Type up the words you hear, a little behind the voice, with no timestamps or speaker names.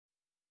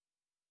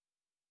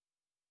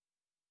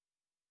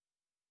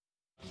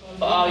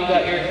Oh, you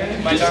got your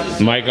mic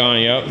on? Mic on,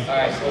 yep.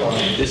 Alright, cool.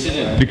 This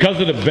isn't. Because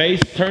of the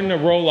bass, turn the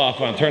roll off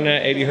on. Turn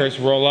that 80 hertz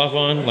roll off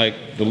on, like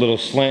the little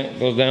slant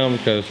goes down,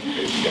 because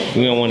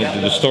we don't want it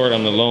to distort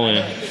on the low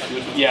end.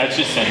 Yeah, it's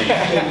just centered.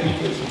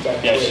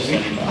 Yeah, it's just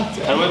centered.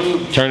 How do I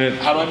move? Turn it.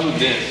 How do I move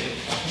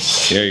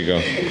this? There you go.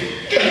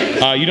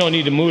 You don't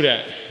need to move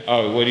that.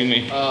 Oh, what do you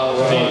mean? See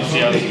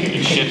how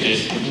it shifted.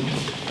 See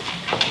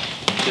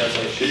how it's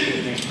like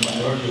shifted?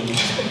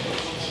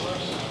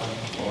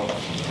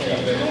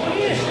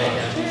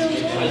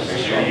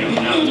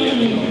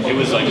 It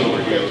was like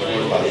over here.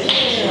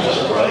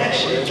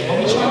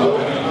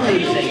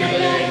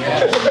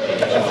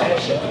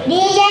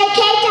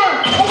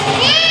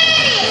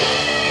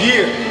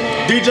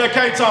 Yeah, DJ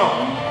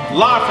K-Tone,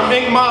 live from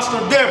Ink Monster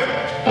Denver,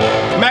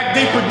 Mac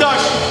D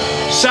Production,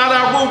 shout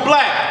out Root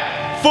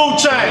Black, Food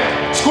Chain,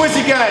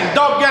 Squizzy Gang,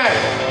 Dope Gang.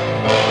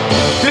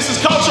 This is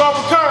Culture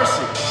Over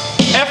Currency,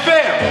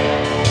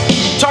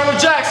 FM, Turner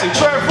Jackson,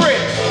 Trev Rich,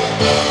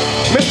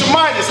 Mr.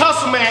 Midas,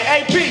 Hustle Man,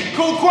 AP,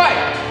 Cool Quay.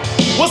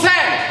 What's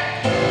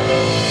happening?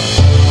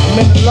 I'm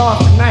in the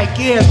loft at night,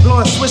 yeah,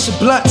 blowing swisher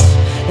blunts.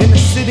 In the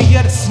city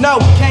of the snow,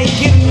 can't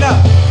get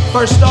enough.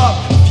 First off,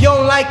 if you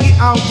don't like it,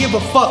 I don't give a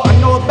fuck. I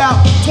know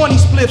about 20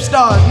 split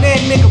stars, man,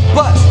 nigga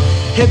bust.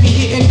 Heavy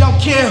hitting, don't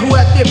care who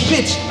out there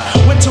pitching.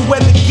 Winter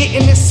weather,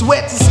 getting his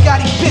sweats and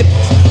Scotty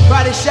Pippins.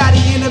 Body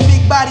shotty in a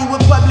big body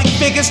with public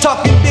figures,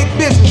 talking big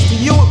business. To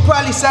you, it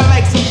probably sound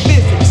like some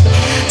physics.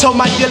 Told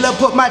my dealer,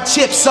 put my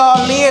chips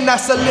all in. I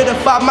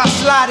solidified my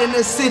slide in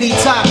the city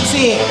top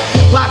 10.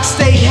 Lock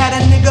State had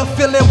a nigga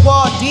feeling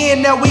walled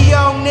in. Now we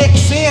on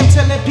next in,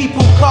 telling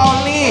people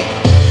call in.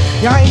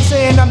 Y'all ain't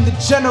saying I'm the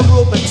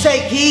general, but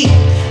take heed.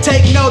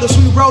 Take notice,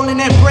 we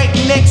rolling at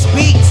breakneck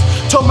speeds.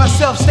 Told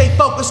myself, stay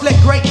focused, let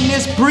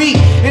greatness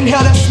breathe. Inhale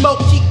that smoke,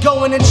 keep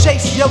going and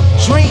chase your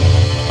dream.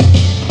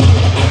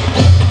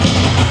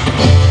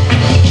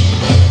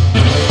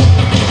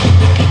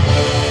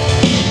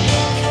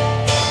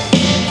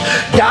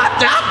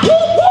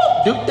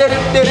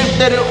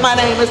 My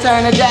name is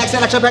Turner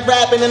Jackson. I trap back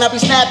rapping and I be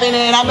snapping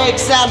and I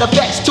make sound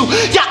effects too.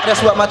 Yeah,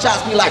 that's what my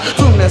chops be like.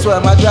 Boom, that's what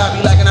my drive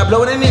be like. And I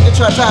blow the nigga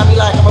try time be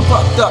like I'm a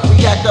fucked up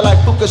reactor like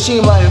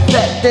Fukushima,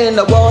 infecting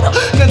the water.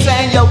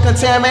 Contain your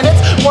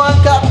contaminants. One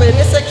cup of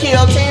this a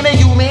kill 10 of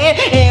you, man.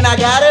 And I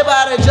got it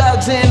by the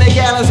jugs and the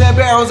gallons and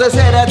barrels. I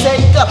said I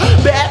take a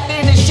bath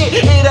in the shit.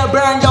 It'll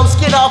burn your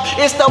skin off.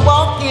 It's the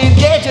walking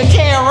dead. You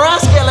can't run,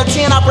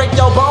 skeleton. I break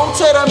your bone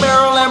to the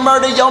marrow and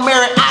murder your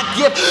merit. I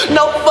give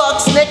no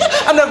fucks, nigga.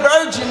 I'm the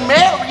Virgin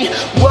Mary.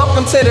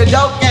 Welcome to the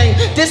dope game.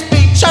 This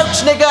be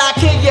church, nigga. I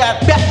can't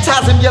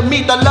baptize him. You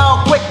meet the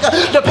Lord quicker.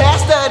 The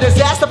pastor,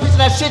 disaster, preaching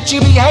that shit you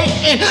be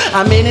hating.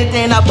 I'm in it,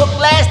 then I book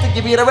last to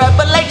give you the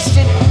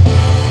revelation.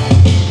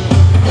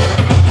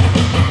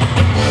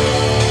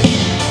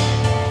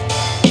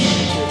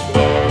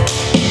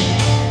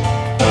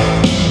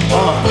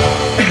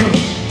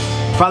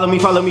 Follow me,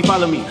 follow me,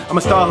 follow me. I'm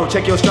a star ho,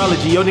 check your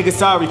astrology. Yo nigga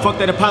sorry, fuck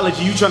that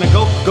apology. You tryna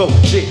go? Go,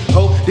 shit,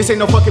 ho. This ain't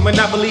no fucking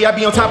monopoly. I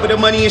be on top of the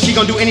money and she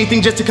gon' do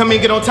anything just to come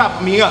and get on top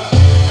of me,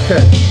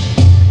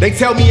 They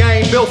tell me I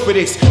ain't built for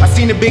this. I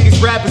seen the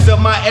biggest rappers of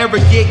my era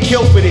get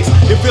killed for this.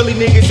 The Philly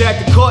niggas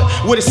at the court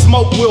with a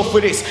smoke wheel for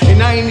this.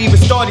 And I ain't even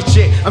started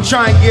yet. I'm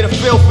trying to get a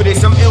feel for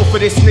this. I'm ill for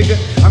this, nigga.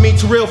 I mean,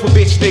 too real for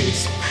bitch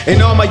niggas.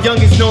 And all my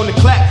youngins known to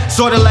clap,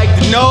 sorta like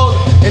the nose.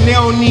 And they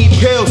don't need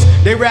pills,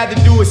 they rather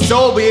do it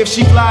sober. If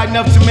she fly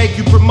enough to make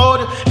you promote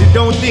her, then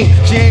don't think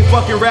she ain't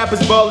fucking rappers,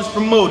 ballers,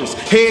 promoters.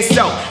 Head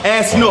south,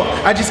 ass north,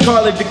 I just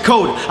call it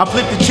Dakota. I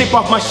flip the chip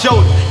off my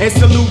shoulder and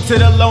salute to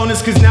the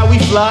loners, cause now we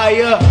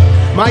fly up.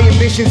 My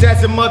ambitions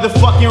as a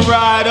motherfucking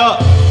ride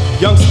up.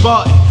 Young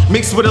Spartan,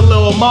 mixed with a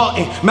little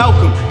Martin.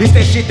 Malcolm, this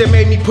that shit that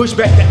made me push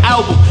back the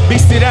album.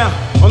 Bitch, sit down.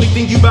 Only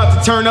thing you about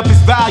to turn up is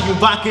volume,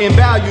 vodka and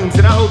volumes.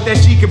 And I hope that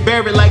she can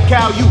bear it like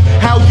how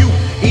you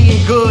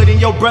eating good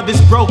and your brother's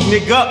broke,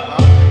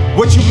 nigga.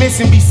 What you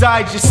missing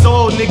besides your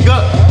soul, nigga?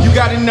 You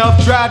got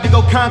enough drive to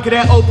go conquer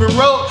that open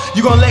road?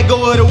 You gon' let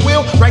go of the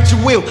wheel? Write your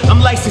will.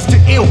 I'm licensed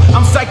to ill.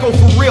 I'm psycho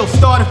for real.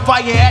 Start a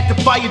fire at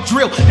the fire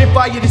drill. Then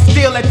fire the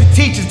steel at the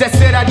teachers that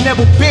said I'd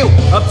never build.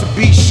 Up to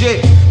be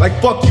shit. Like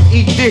fuck you,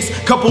 eat this.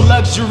 Couple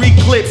luxury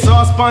clips,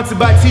 all sponsored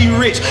by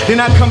T-Rich.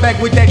 Then I come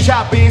back with that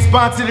chopper and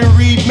sponsor the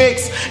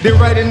remix. Then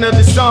write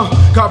another song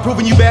called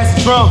Proving You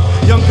Bastards Wrong.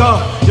 Young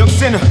God, young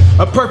sinner,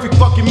 a perfect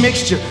fucking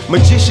mixture.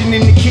 Magician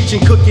in the kitchen,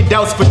 cook your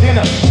doubts for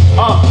dinner.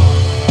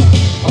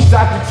 I'm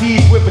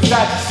Socrates with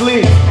Versace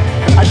sleeves.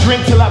 I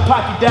drink till I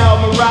pocket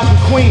down Moroccan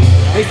queen.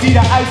 They see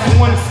the ice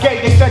and wanna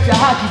skate, they such a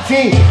hockey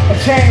team. A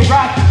chain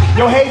rocket,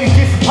 your haters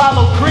just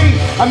Apollo Creed.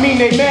 I mean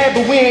they mad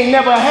but we ain't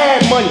never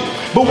had money.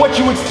 But what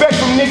you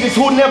expect from niggas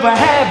who never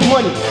had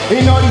money?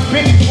 And all these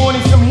bitches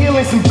wanting some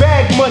healing, some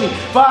bag money.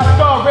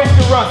 5-star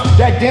restaurants,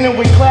 that dinner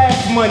with class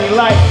money.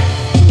 Like,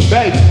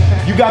 baby,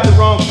 you got the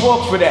wrong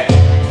fork for that.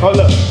 Hold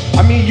up,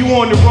 I mean you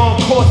on the wrong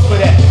course for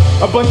that.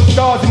 A bunch of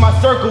stars in my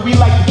circle, we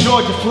like the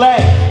Georgia flag.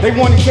 They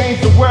wanna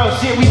change the world,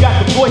 shit, we got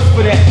the voice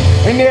for that.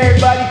 And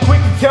everybody quick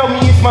to tell me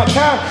it's my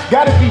time.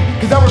 Gotta be,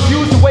 cause I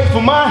refuse to wait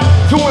for mine.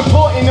 Too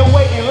important to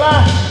wait in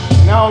line.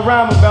 And I don't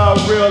rhyme about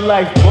real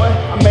life, boy.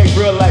 I make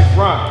real life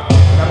rhyme.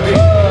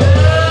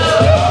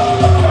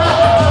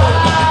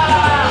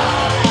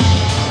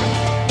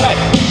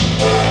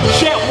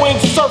 Jet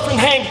wings surfing,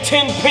 hang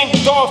 10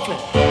 pink dolphin.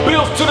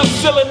 Bills to the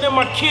ceiling and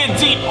my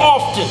kids eat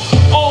often.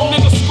 Old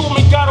niggas school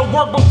me, gotta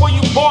work before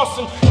you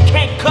bossing.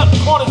 Can't cut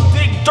corners,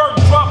 dig dirt,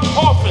 drop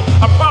coffin.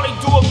 I probably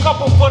do a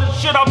couple for the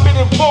shit I've been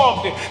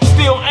involved in.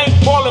 Still ain't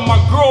ballin', my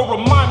girl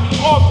remind me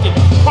often.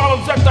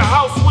 Problems at the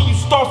house when you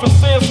starve and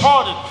say it's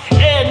hardened.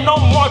 Air no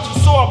marching,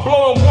 so I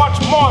blow and watch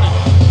Martin.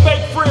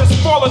 Fake friends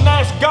falling,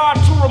 ask God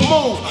to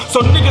remove.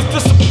 So niggas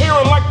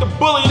disappearing like the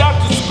bullied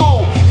after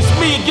school. It's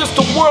me against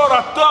the world,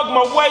 I thug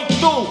my way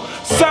through.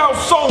 Sounds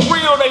so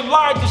real, they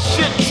lied, the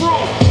shit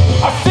true.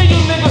 I see you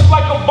niggas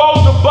like a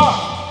boulder buck.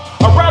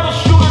 I'd rather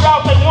shoot it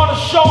out, they want to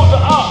shoulder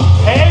up.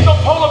 And ain't no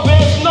polar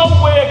bears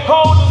nowhere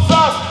cold as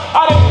us.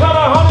 I done cut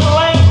 100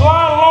 lanes,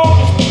 line long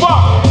as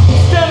fuck.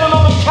 Standing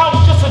on the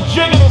couch just a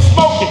jigging and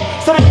smoking.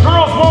 So the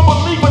girls won't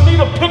believe I need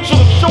a picture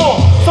to show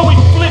them. So we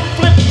flick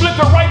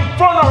her right in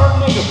front of her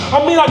nigga.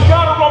 I mean, I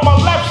got her on my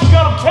lap, she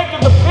got him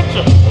taking the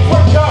picture.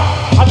 Swear to God,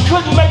 I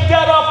couldn't make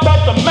that up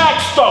at the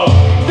Max store.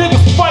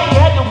 Niggas fighting,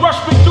 had to rush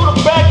me through the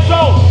back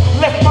door.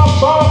 Left my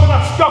bomb and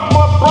I stuffed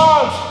my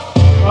bronze.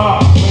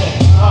 Oh man,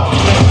 oh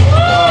man.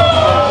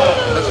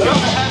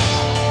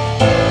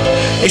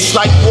 It's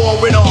like war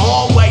in a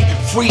hallway,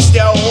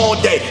 freestyle all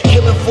day.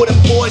 Killing for the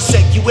boys'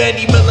 sake, you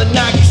Andy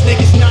Milonakis.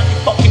 Niggas knock you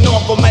fucking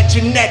off, I'm at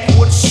your neck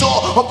with a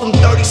saw. I'm from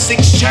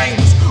 36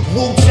 chambers,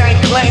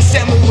 Wu-Tang Clan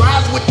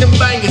samurais with them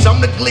bangers.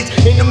 I'm the glitch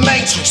in the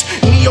Matrix,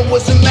 Neo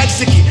was a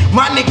Mexican,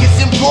 my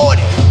niggas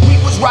imported. We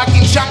was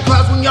rocking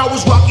chanclas when y'all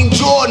was rocking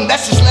Jordan.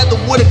 That's just leather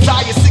with a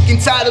tire, sick and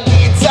tired of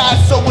being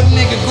tired. So a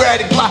nigga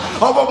grabbed a Glock.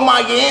 Oh,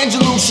 Maya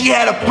Angelou, she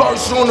had a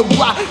purse on the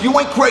block. You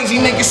ain't crazy,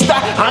 nigga,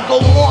 stop. I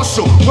go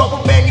Marshall, rubber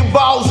band your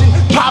balls and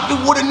pop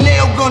it with a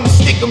nail gun and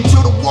stick them to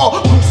the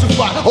wall.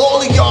 Crucify all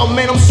of y'all,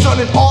 man, I'm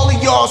sonning all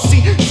of y'all.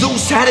 See,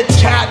 Zeus had a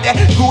child that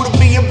grew to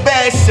be a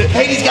bastard.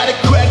 Hades got it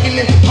cracking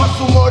and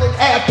hustle more than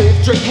after.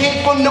 If Drake came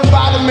from the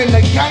bottom and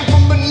they came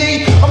from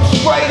beneath, I'm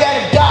straight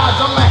out of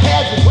Dodge, I'm a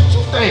hazard. What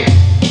you think?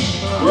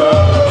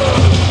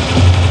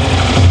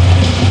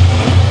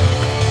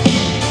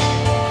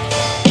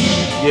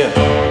 Yeah.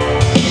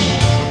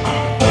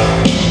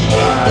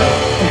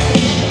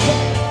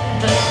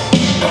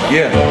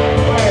 Yeah.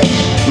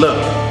 Look,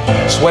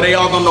 swear they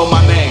all gonna know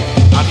my name.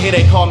 Out here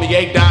they call me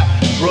A-Dot.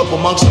 Grew up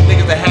amongst some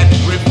niggas that had the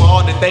grit for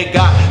all that they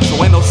got.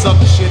 So ain't no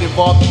sucker shit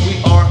involved if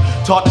we are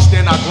taught to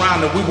stand our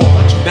ground and we won't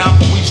hunt you down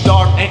till we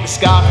starve. Ain't the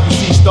sky if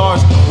you see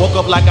stars. Woke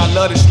up like I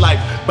love this life.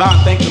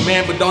 Bound thank the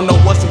man, but don't know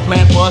what's the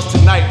plan for us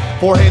tonight.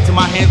 Forehead to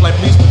my hands like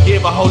please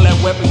forgive, I hold that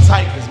weapon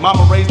tight. Cause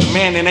mama raised a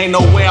man and ain't no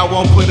way I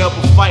won't put up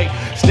a fight.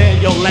 Stay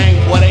in your lane,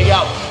 boy, they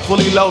out.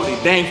 Fully loaded,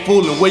 they ain't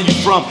fooling. Where you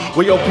from?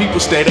 Where your people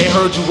stay? They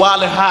heard you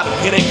wildin' hot,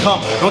 here they come.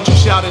 Don't you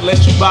shout it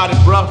unless you bout it,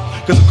 bruh.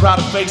 Cause a crowd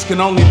of fakes can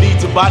only lead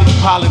to bodies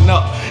piling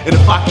up. And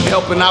if I could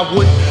help and I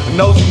wouldn't, a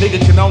nosy nigga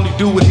can only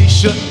do what he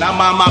shouldn't. I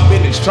mind my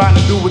business, trying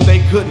to do what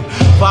they couldn't.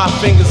 5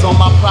 fingers on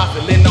my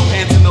profit, lend no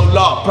hand to no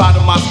law. Proud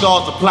of my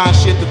scars, applying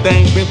shit that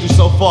they ain't been through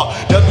so far.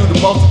 They'll do the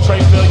most to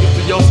trade failure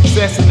for your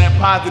success and that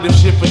positive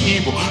shit for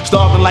evil.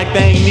 Starving like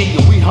they ain't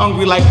eating, we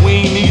hungry like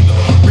we ain't either.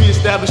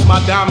 Reestablish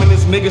my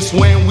dominance, niggas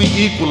swearing we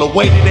equal.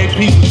 Awaited their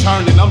peace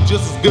returning, I'm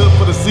just as good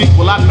for the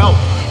sequel, I know.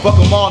 Fuck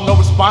them all, no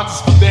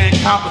responses for their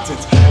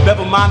incompetence.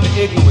 Never mind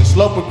the ignorance,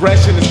 slow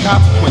progression is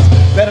consequence.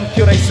 Let them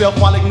kill themselves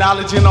while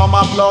acknowledging all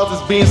my flaws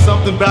as being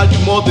something valued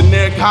more than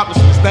their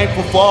accomplishments.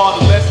 Thankful for all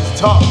the lessons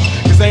taught,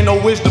 cause ain't no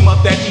wisdom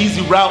up that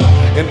easy route.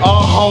 And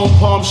all home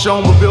palms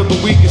shown reveal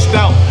the weakest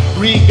out.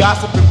 Greed,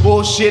 gossip, and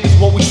bullshit is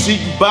what we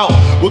seek about.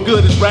 What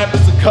good is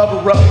rappers to cover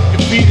up?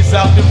 Your feet is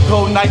out, them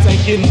cold nights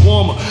ain't getting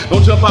warmer.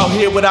 Don't jump out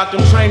here without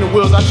them training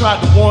wheels, I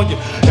tried to warn you.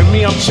 And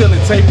me, I'm chillin',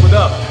 tapered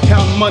up,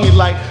 counting money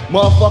like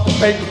motherfucking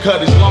paper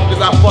cut. As long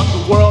as I fuck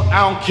the world,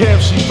 I don't care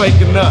if she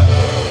faking up.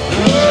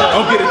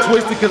 Don't get it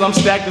twisted cause I'm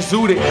stacked and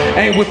suited.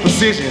 Aim with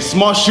precision,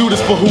 smart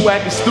shooters for who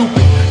acting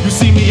stupid. You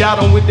see me out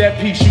on with that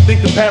piece, you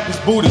think the Pampers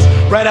Buddhists.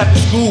 Right after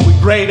school with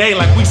grade A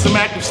like we some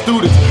active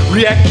students.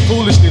 React to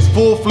foolishness,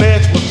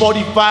 full-fledged with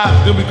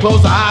 45. Then we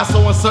close our eyes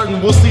so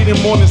uncertain we'll see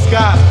them morning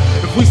skies.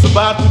 If we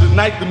survive through the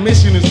night, the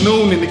mission is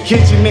noon. In the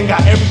kitchen, then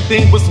got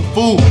everything but some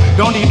food.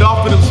 Don't eat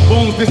off of them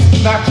spoons, this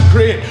is not your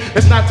crib.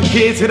 It's not the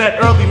kids, hear that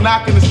early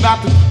knocking, it's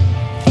not the...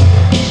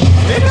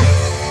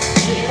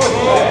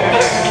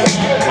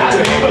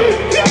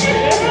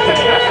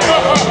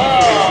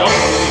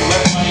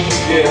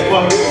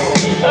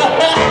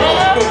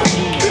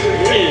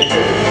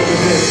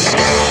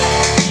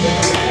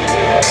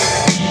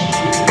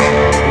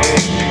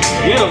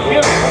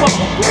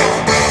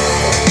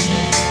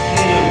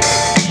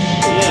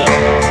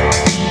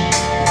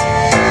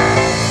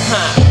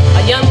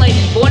 A young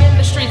lady born in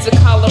the streets of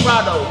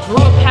Colorado, grew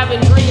up having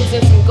dreams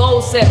and some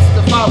goal sets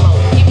to follow.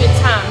 Give it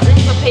time,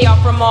 dreams will pay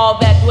off from all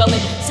that dwelling.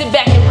 Sit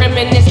back and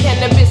reminisce,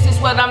 cannabis is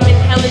what I'm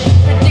inhaling.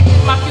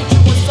 Predicted my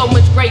future with so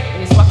much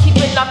greatness, while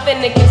keeping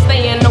authentic and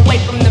staying away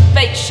from the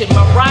fake shit.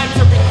 My rhymes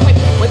are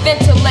equipped with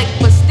intellect,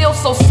 but still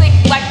so sick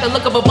like the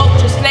look of a